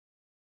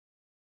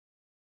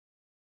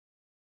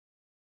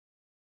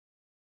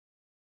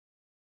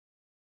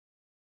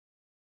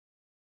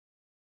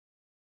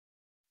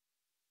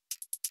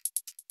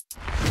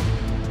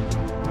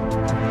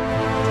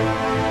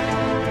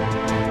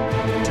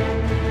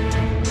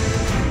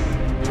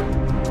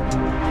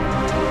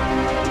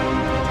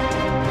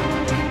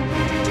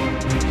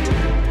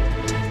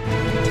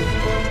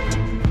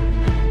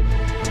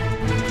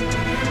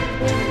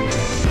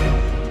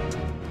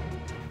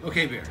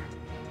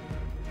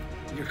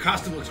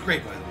costume looks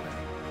great, by the way.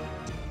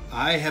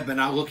 I have been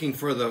out looking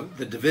for the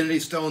Divinity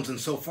Stones, and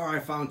so far I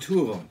found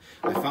two of them.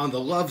 I found the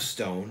Love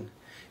Stone,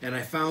 and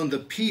I found the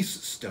Peace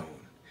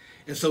Stone.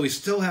 And so we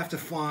still have to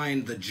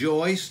find the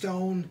Joy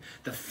Stone,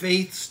 the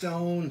Faith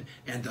Stone,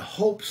 and the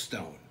Hope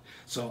Stone.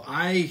 So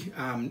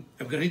I'm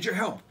going to need your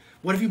help.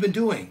 What have you been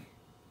doing?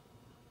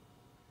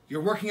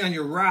 You're working on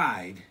your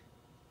ride.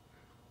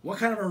 What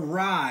kind of a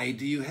ride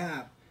do you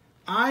have?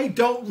 I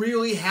don't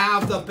really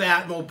have the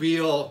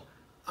Batmobile.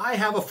 I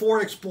have a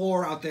Ford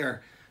Explorer out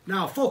there.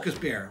 Now, Focus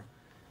Bear,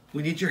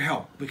 we need your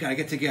help. We got to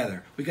get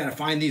together. We got to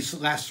find these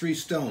last three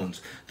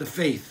stones. The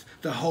faith,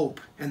 the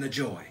hope, and the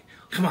joy.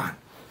 Come on.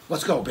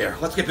 Let's go, Bear.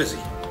 Let's get busy.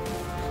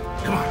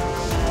 Come on.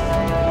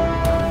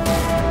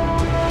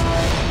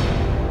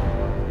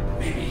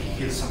 Maybe he can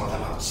get some of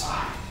them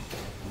outside.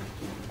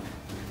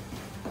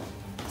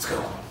 Let's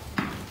go.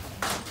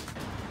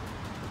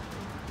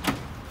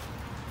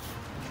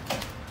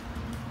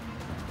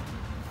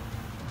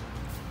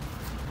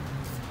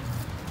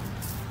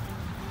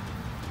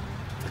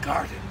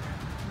 Garden.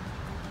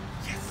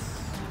 Yes.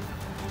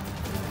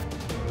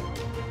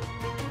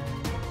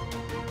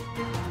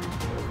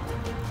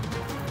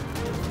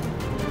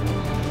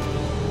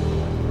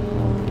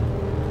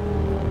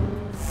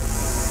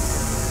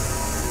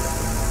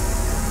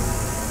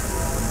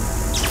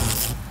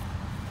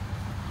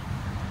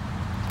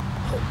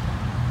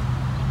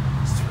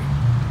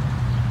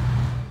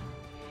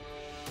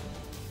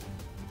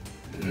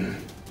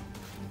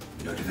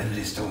 No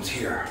Divinity Stones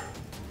here.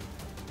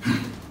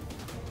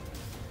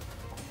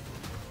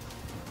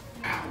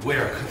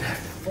 Where could that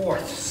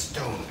fourth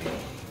stone be?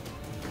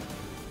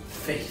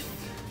 Faith.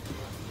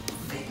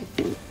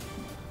 Faith.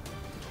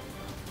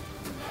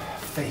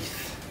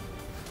 Faith.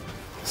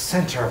 The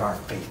center of our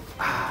faith.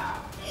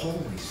 Ah,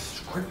 Holy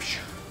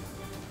Scripture.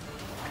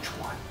 Which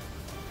one?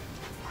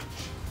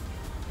 Which?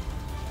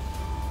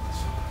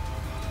 This one.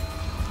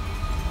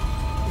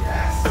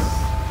 Yes.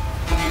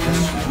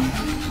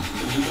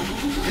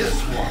 This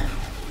one.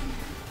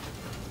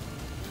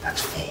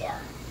 That's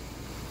 4.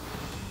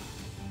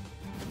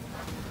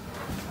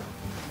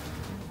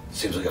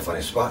 Seems like a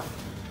funny spot.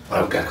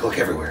 But I've got to look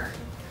everywhere.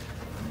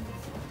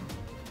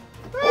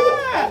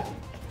 Ah!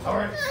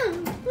 Sorry.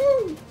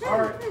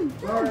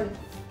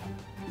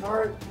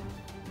 Sorry.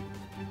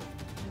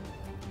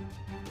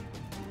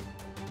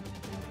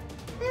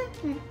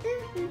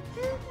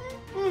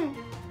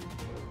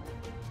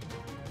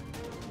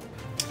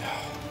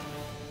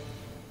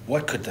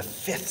 What could the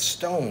 5th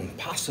stone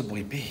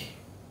possibly be?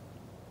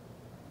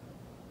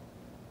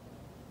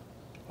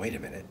 Wait a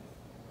minute.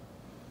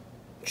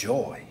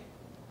 Joy.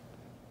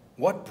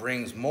 What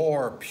brings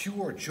more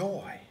pure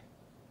joy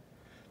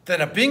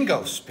than a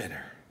bingo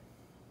spinner?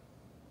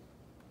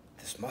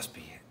 This must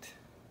be it.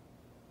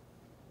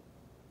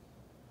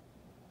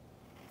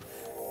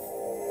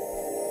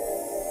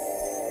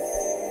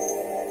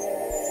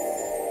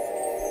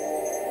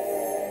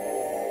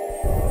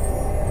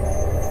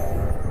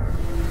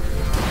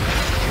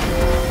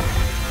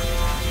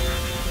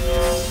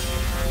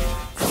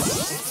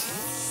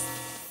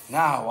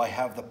 Now I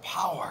have the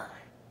power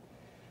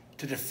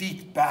to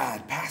defeat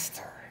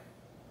BadPastor.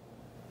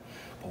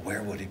 But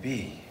where would he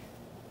be?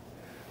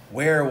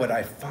 Where would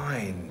I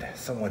find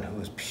someone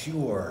who is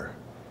pure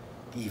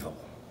evil?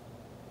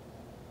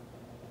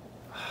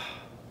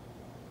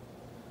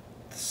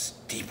 The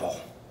steeple.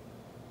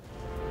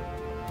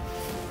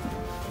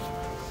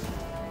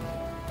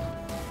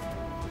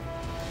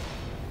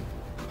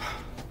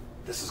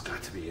 This has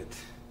got to be it.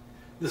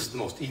 This is the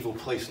most evil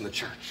place in the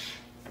church.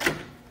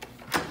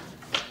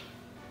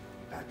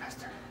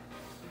 BadPastor.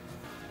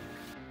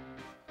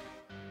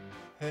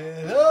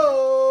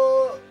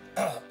 Hello!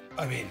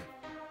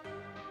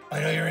 I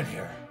know you're in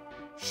here.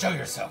 Show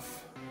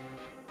yourself.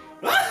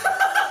 Oh,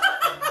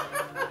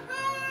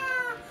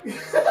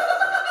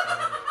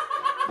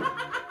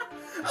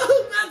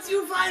 that's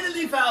you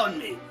finally found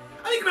me.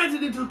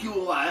 Granted it took you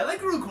a while. I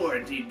grew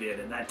quarantine beard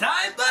in that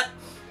time, but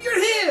you're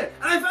here,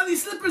 and I found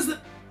these slippers that...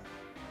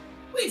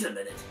 Wait a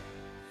minute.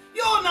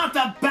 You're not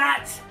the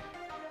Bat!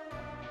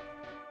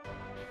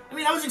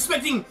 I was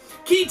expecting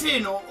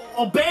Keaton or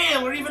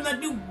Bale or even that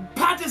new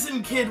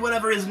Patterson kid,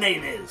 whatever his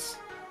name is.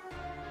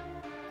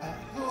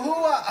 Who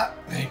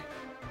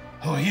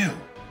are you?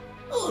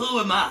 Oh, who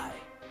am I?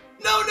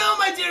 No,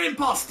 my dear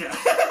imposter.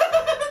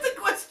 The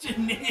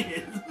question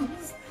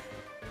is,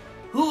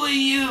 who are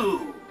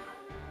you?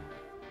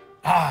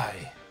 I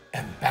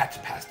am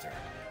BatPastor,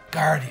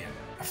 guardian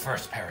of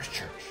First Parish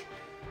Church.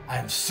 I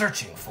am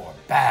searching for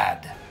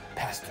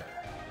BadPastor.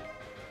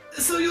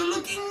 So you're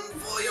looking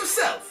for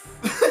yourself?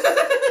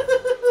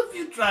 Have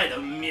you tried a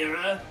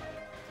mirror?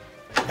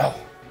 No.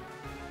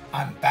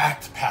 I'm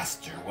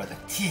BatPastor with a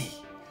T.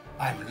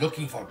 I'm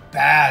looking for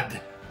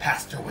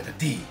BadPastor with a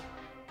D.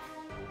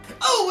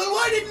 Oh, well,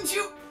 why didn't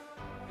you...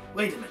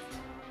 Wait a minute.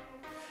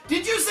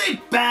 Did you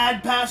say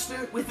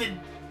BadPastor with a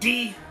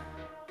D?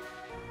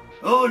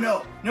 Oh,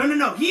 no.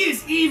 He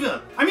is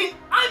evil. I'm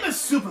a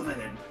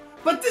supervillain.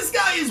 But this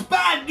guy is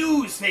bad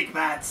news, fake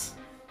bats.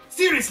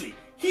 Seriously,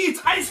 He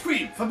eats ice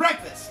cream for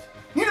breakfast.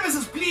 He never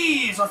says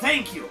please or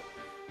thank you.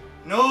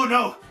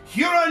 No,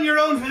 you're on your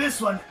own for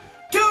this one.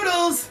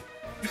 Toodles!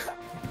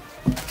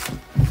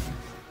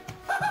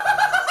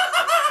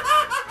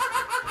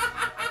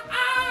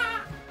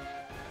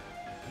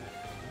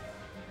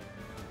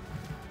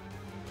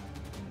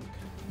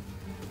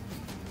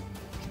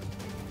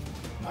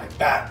 My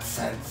bat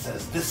sense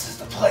says this is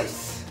the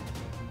place.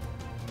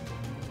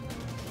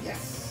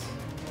 Yes.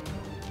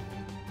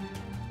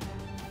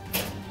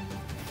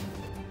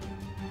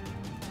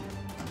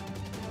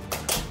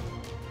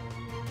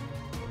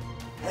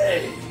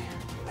 Hey,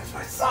 that's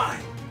my sign.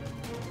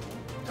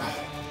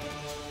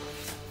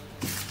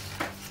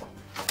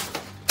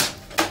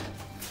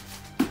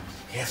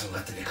 He hasn't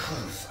left any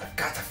clues. I've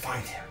got to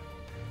find him.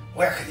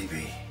 Where could he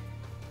be?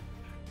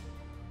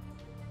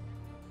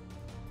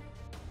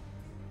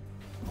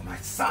 Oh, my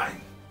sign.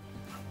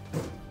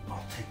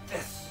 I'll take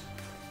this.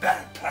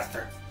 Bad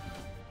Pastor.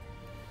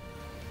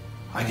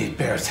 I need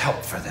Bear's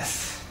help for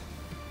this.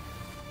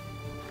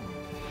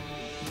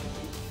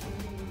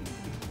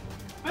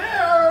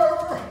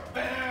 Bear!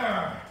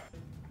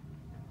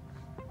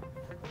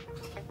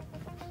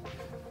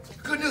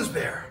 Good news,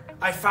 Bear.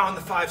 I found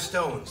the 5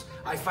 stones.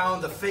 I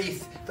found the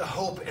faith, the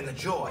hope, and the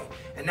joy.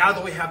 And now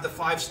that we have the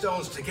 5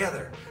 stones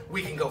together,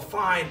 we can go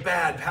find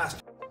Bad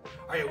Pastor.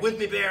 Are you with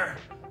me, Bear?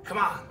 Come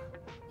on,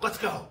 let's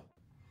go.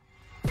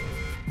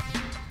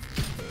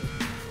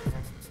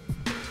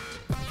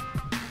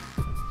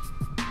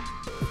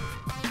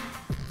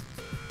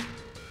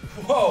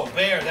 Whoa,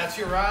 Bear, that's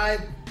your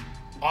ride?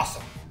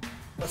 Awesome.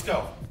 Let's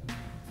go.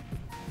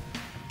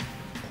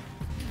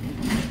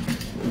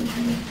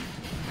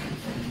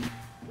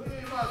 We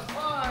must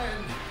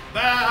find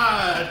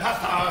Bad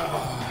Pastor.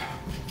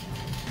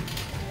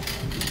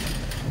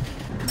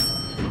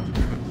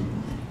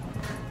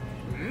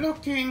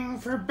 Looking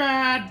for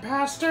Bad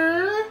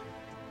Pastor?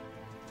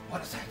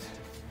 What is that?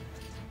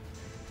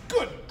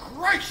 Good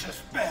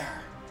gracious,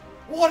 Bear!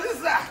 What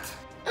is that?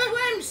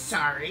 Oh, I'm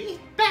sorry.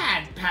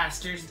 Bad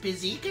Pastor's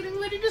busy getting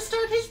ready to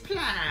start his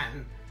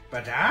plan.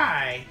 But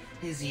I,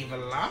 his evil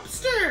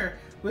lobster,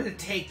 will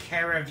take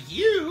care of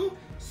you,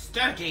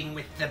 starting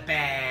with the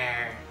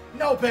bear.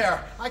 No,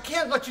 Bear, I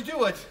can't let you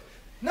do it.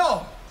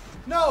 No,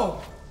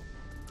 no.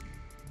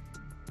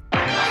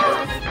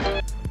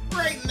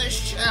 Right in the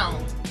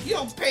shell.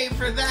 You'll pay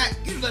for that,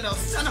 you little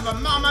son of a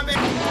mama bear.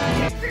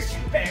 Take this,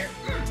 you bear.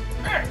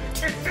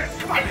 Take this.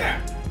 Come on,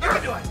 bear. You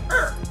can do it.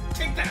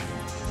 Take that.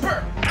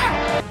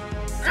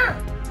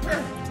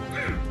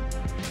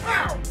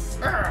 Ow.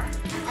 Ow.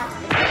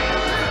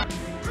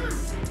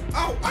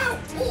 Oh, ow.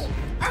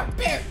 Ow,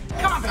 bear.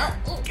 Come on, bear.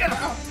 Get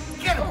him.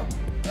 Get him.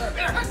 Bear,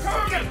 get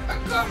him.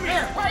 Come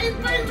here. Why are you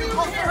biting me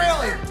over the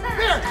railing?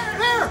 Bear,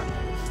 bear.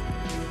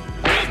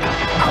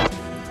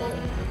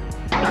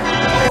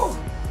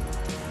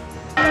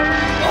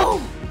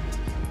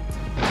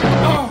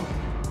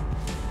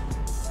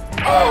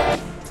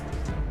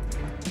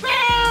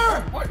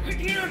 Bear! What are you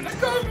doing? Let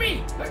go of me!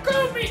 Let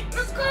go of me!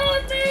 Let go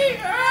of me!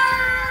 Ah!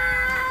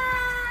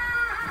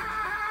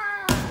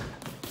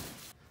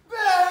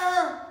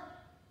 Bear!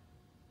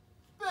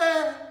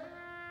 Bear!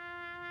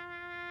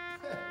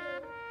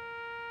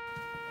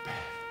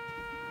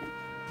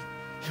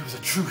 He was a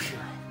true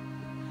hero.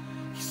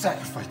 He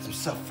sacrificed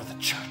himself for the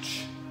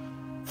church.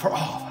 For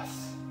all of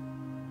us.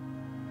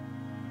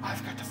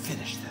 I've got to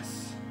finish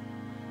this.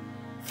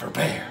 For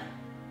Bear.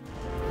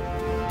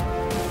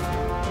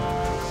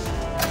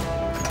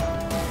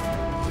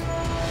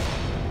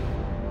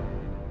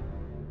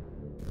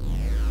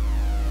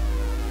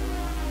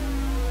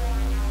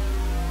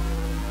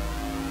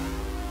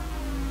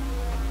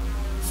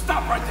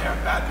 Stop right there,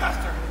 Bad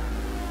Pastor.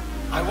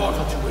 I won't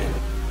let you win.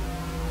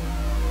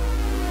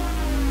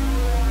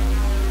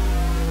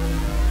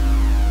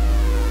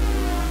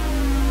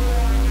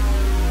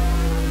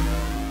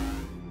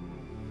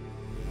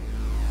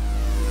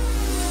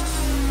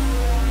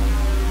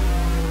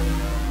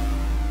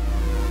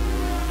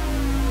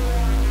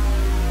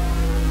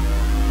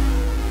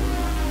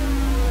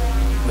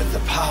 With the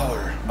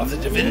power of the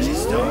Divinity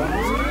Stones,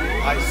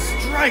 I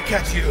strike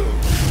at you!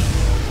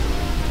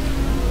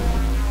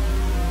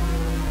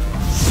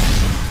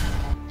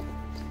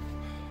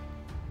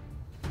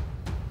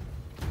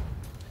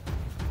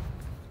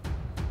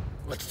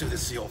 Let's do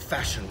this the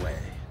old-fashioned way.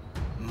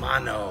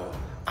 Mano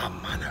a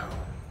mano.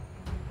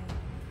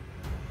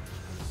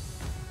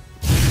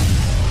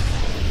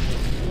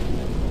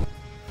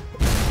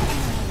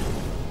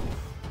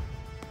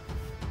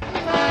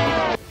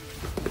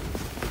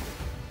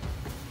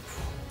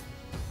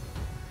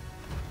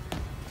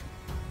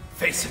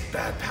 Face it,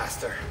 Bad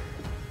Pastor.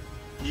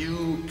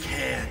 You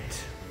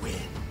can't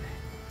win.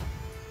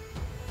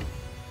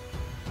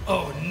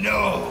 Oh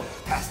no,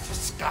 Pastor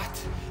Scott.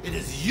 It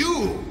is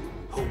you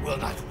who will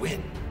not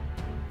win.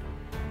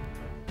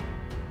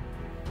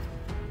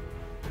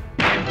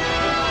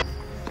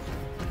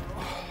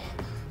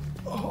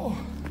 Oh.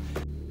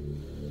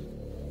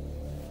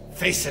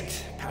 Face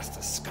it,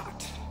 Pastor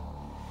Scott.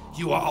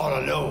 You are all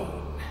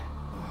alone.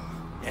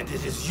 And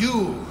it is you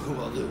who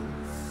will lose.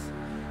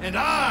 and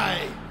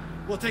I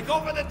will take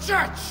over the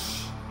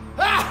church.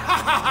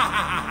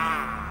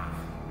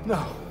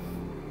 No.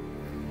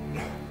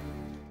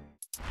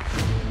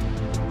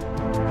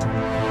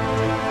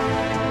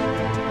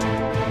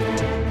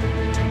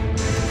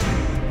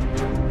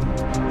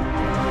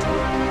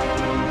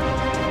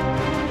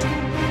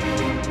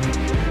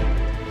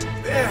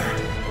 Bear,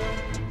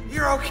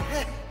 you're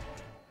okay.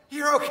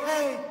 You're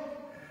okay.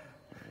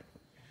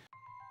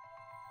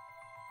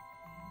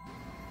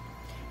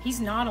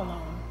 He's not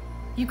alone.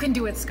 You can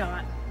do it,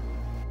 Scott.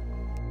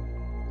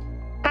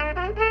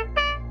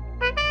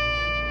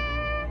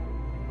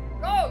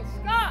 Go,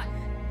 Scott!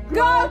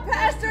 Go,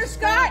 Pastor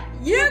Scott!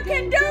 You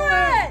can do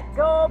it!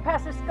 Go,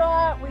 Pastor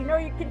Scott. We know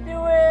you can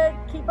do it.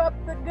 Keep up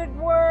the good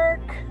work.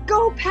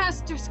 Go,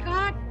 Pastor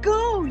Scott.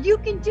 Go. You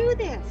can do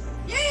this.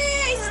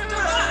 Yay,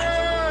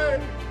 Scott!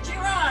 Cheer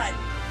on!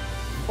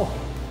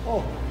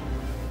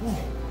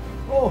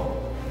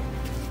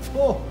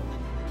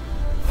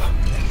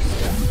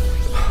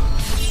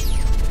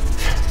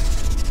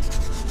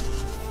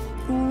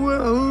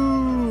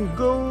 Whoa,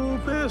 go,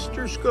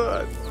 Pastor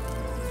Scott.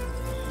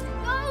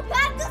 Go,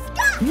 Pastor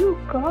Scott. You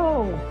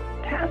go.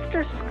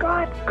 Pastor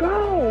Scott,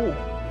 go.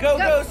 Go,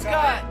 go,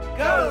 Scott!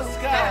 Go,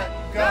 Scott!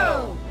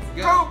 Go!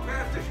 Go,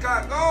 Pastor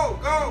Scott, go,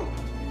 go.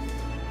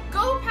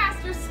 Go,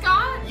 Pastor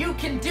Scott! You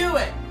can do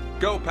it!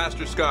 Go,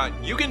 Pastor Scott.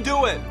 You can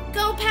do it.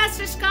 Go,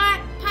 Pastor Scott!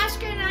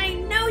 Pastor and I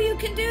know you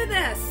can do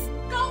this!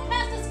 Go,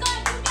 Pastor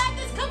Scott! You got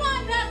this! Come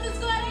on, Pastor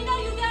Scott! I know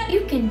you got it!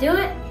 You can do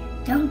it.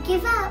 Don't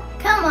give up.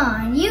 Come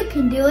on. You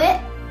can do it.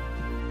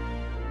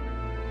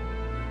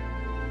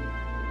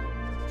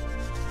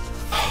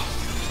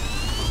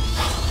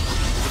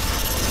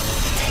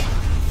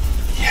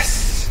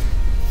 Yes.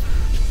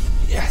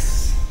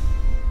 Yes.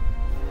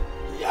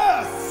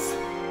 Yes.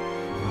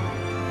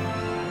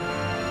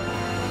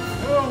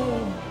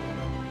 Oh.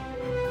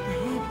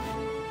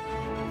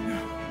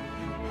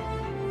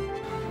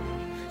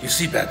 You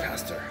see,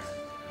 BadPastor,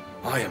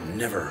 I am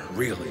never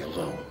really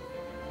alone.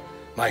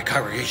 My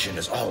congregation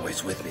is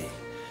always with me,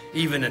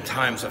 even in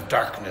times of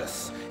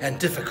darkness and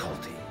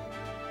difficulty.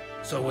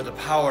 So with the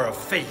power of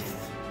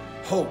faith,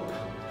 hope,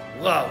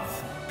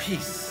 love,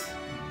 peace,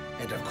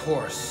 and of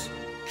course,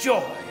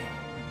 joy.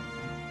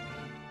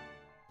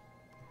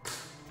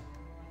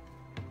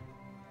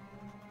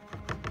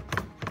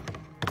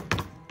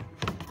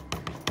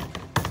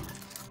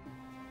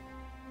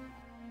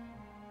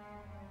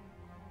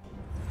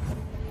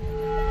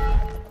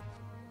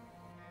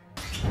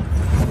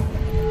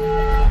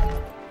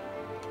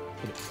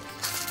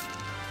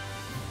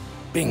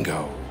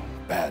 Bingo,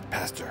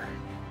 BadPastor.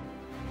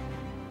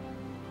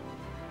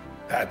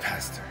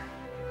 BadPastor,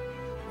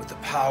 with the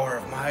power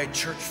of my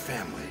church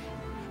family,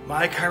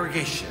 my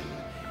congregation,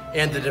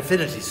 and the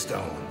Divinity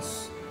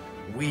Stones,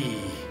 we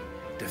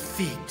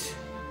defeat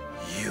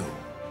you.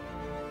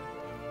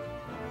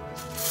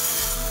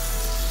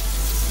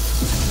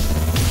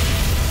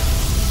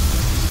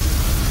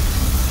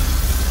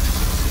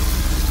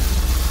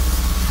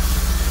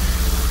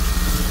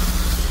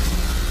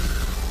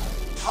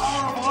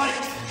 Power of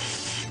light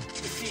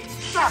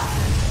defeats darkness.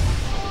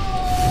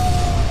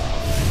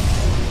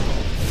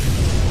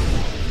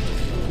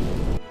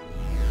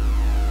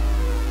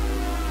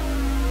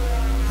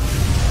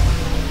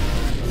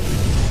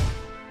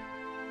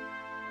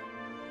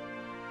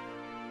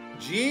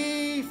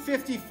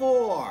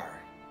 G54.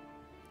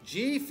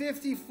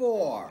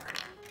 G54.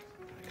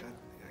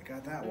 I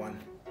got that one.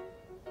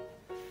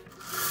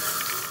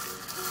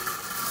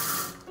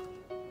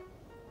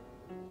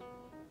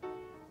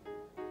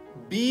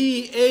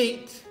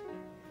 B8.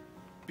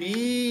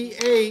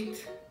 B8.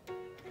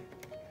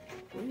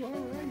 Oh, all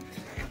right.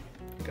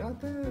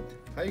 Got that.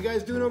 How you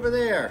guys doing over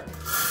there?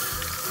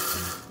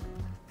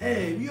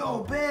 Hey,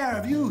 yo, Bear,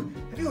 have you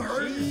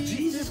heard of this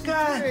Jesus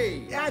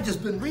guy? Yeah, I've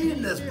just been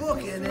reading this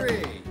book and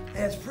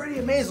it's pretty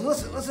amazing.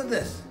 Listen to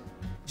this.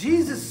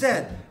 Jesus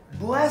said,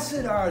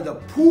 "Blessed are the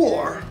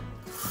poor,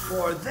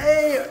 for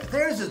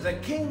theirs is the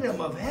kingdom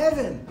of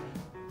heaven."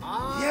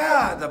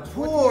 Yeah, the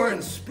poor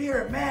in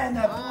spirit, man,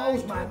 that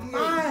blows my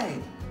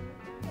mind.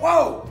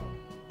 Whoa!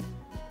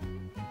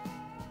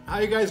 How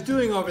you guys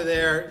doing over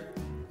there?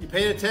 You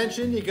paying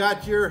attention? You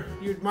got your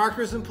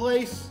markers in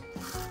place?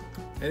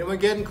 Anyone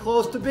getting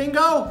close to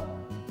bingo?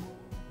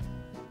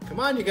 Come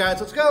on, you guys,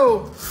 let's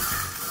go.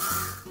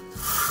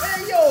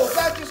 Hey, yo,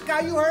 Baptist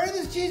guy, you heard of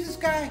this Jesus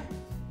guy?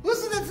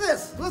 Listen to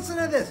this. Listen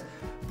to this.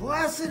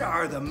 Blessed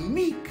are the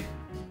meek,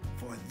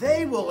 for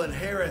they will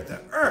inherit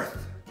the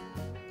earth.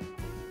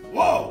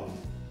 Whoa.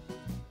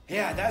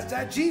 Yeah, that's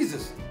that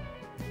Jesus.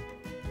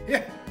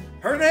 Yeah,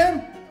 heard of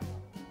him?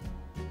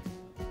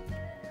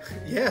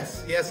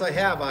 Yes, I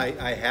have.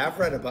 I have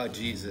read about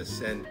Jesus,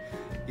 and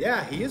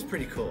yeah, he is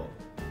pretty cool.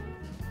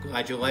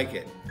 Glad you like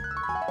it.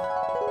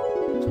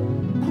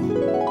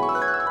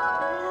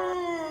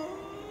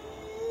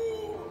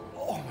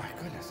 Oh my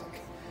goodness,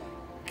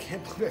 I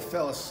can't believe I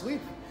fell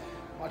asleep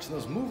watching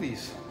those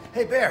movies.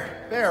 Hey,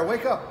 Bear,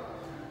 wake up.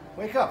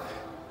 Wake up.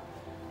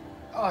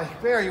 Oh,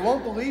 Bear, you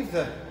won't believe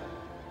the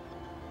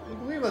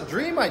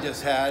dream I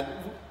just had.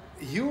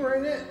 You were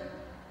in it?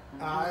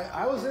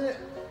 I was in it?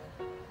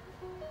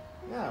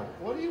 Yeah,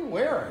 what are you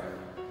wearing?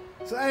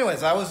 So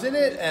anyways, I was in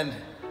it, and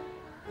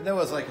there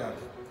was like a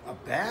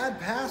bad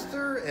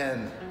pastor,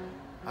 and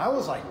I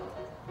was like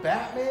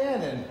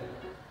Batman, and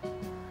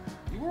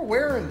you were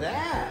wearing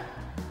that.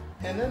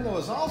 And then there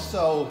was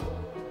also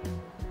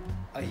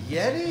a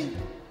Yeti?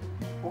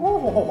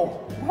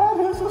 Oh, that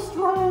is a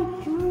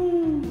strange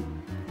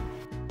dream.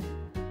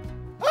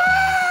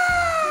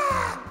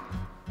 Ah!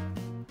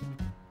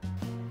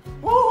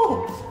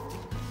 Oh,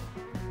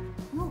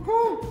 you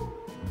okay?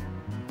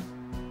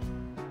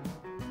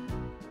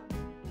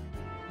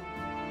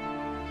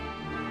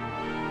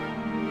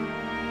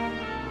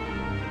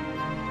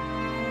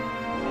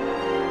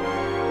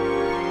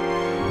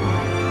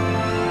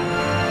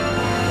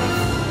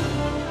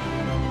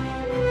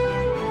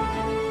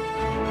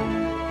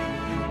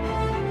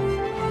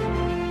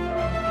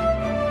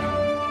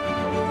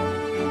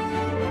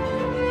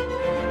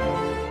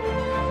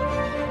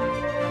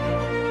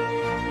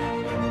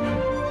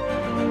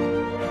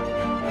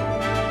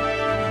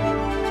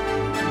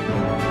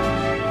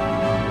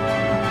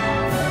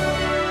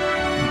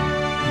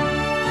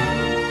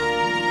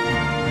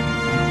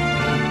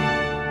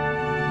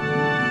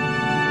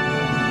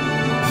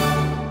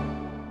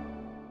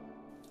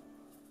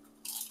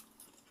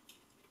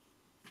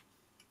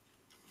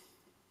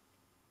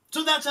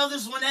 So that's how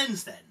this one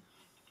ends, then?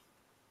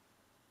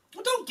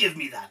 Well, don't give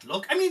me that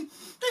look. I mean,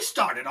 they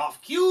started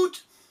off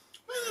cute,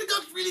 but then it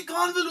got really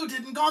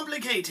convoluted and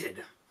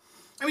complicated.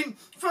 I mean,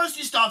 first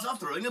he starts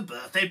off throwing a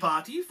birthday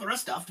party for a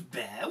stuffed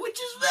bear, which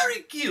is very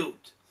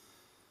cute.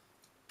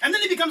 And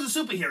then he becomes a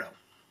superhero.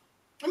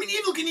 I mean,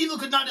 Evel Knievel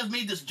could not have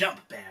made this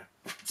jump, Bear.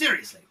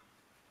 Seriously.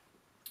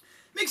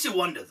 Makes you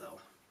wonder,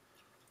 though.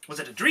 Was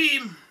it a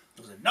dream?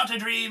 Was it not a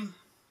dream?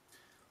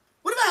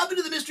 Whatever happened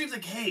to the mystery of the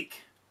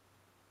cake?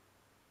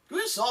 Can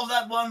we solve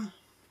that one?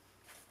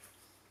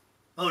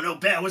 Oh no,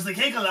 Bear, was the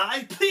cake a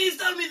lie? Please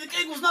tell me the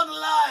cake was not a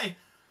lie!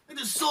 It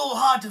is so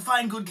hard to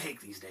find good cake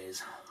these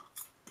days.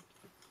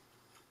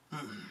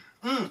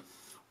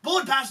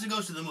 Bored Pastor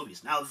Goes to the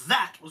Movies. Now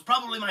that was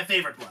probably my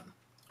favorite one.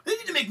 They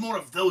need to make more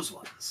of those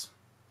ones.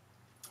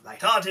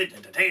 Light-hearted,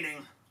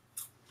 entertaining.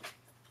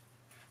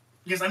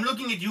 Yes, I'm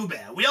looking at you,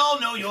 Bear. We all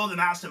know you're the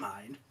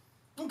mastermind.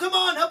 Oh, come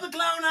on, help a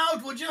clown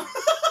out, would you?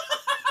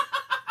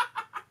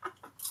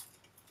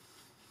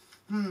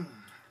 Want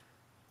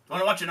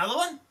to watch another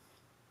one?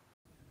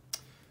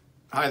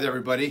 Hi there,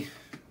 everybody.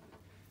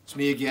 It's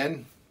me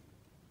again,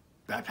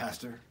 Bad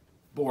Pastor,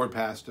 Bored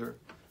Pastor,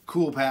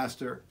 Cool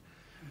Pastor.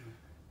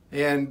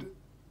 And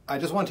I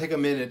just want to take a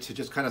minute to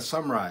just kind of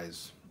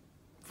summarize.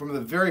 From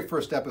the very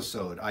first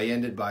episode, I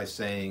ended by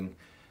saying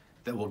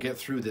that we'll get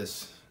through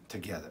this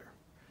together.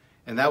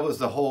 And that was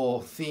the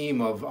whole theme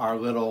of our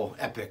little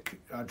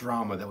epic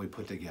drama that we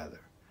put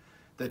together.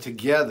 That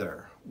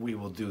together we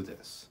will do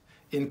this.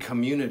 In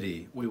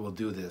community, we will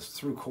do this.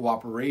 Through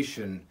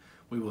cooperation,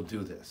 we will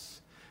do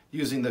this.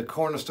 Using the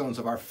cornerstones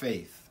of our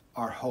faith,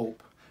 our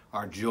hope,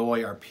 our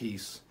joy, our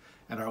peace,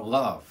 and our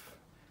love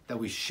that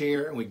we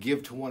share and we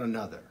give to one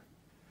another,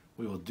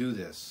 we will do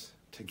this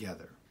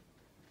together.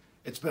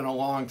 It's been a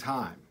long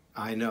time,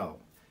 I know,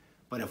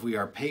 but if we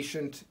are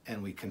patient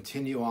and we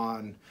continue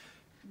on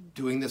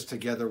doing this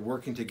together,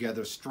 working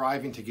together,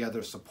 striving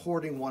together,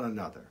 supporting one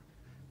another,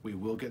 we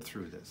will get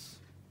through this.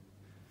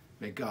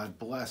 May God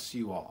bless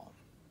you all.